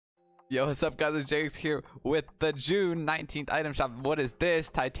Yo, what's up, guys? It's JDukes here with the June 19th item shop. What is this?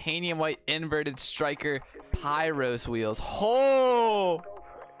 Titanium white inverted striker Pyrrhos wheels. Oh,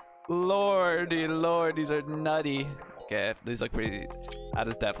 lordy lord, these are nutty. Okay, these look pretty. That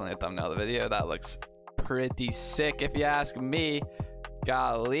is definitely a thumbnail of the video. That looks pretty sick if you ask me.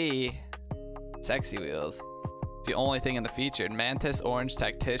 Golly, sexy wheels. It's the only thing in the featured. Mantis orange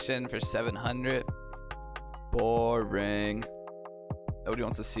tactician for 700. Boring. Nobody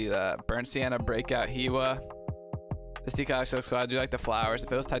wants to see that. Burnt Sienna breakout Hiwa. This decal looks cool. I do like the flowers.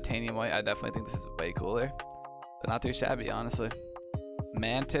 If it was titanium white, I definitely think this is way cooler. But not too shabby, honestly.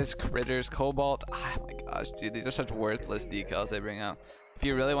 Mantis, critters, cobalt. Oh my gosh, dude, these are such worthless decals they bring out. If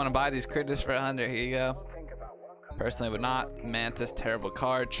you really want to buy these critters for 100, here you go. Personally would not. Mantis, terrible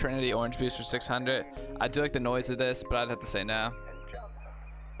card. Trinity orange boost for 600. I do like the noise of this, but I'd have to say no.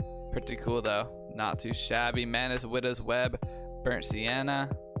 Pretty cool though. Not too shabby. Mantis, widow's web. Burnt Sienna.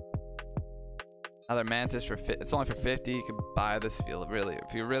 Another Mantis for it's only for 50. You can buy this if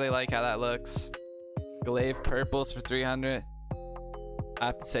you really like how that looks. Glaive purples for 300. I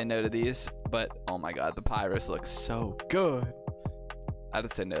have to say no to these, but oh my god, the Pyrrhos looks so good. I have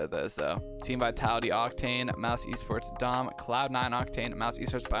to say no to those though. Team Vitality Octane, Mouse Esports Dom, Cloud9 Octane, Mouse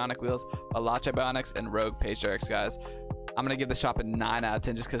Esports Bionic Wheels, Alache Bionics, and Rogue Patriarchs, guys. I'm gonna give the shop a 9 out of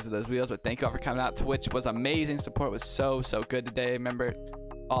 10 just because of those wheels, but thank you all for coming out. Twitch was amazing. Support was so good today. Remember,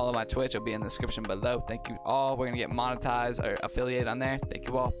 follow my Twitch. It'll be in the description below. Thank you all. We're gonna get monetized or affiliated on there. Thank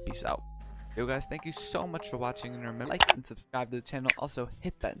you all. Peace out. Yo guys, thank you so much for watching, and remember, like and subscribe to the channel. Also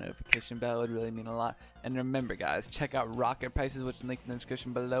hit that notification bell. It would really mean a lot. And remember guys, check out Rocket Prices, which is linked in the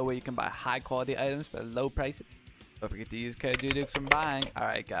description below, where you can buy high quality items for low prices. Don't forget to use code JDukes when buying.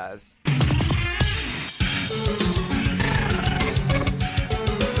 Alright guys.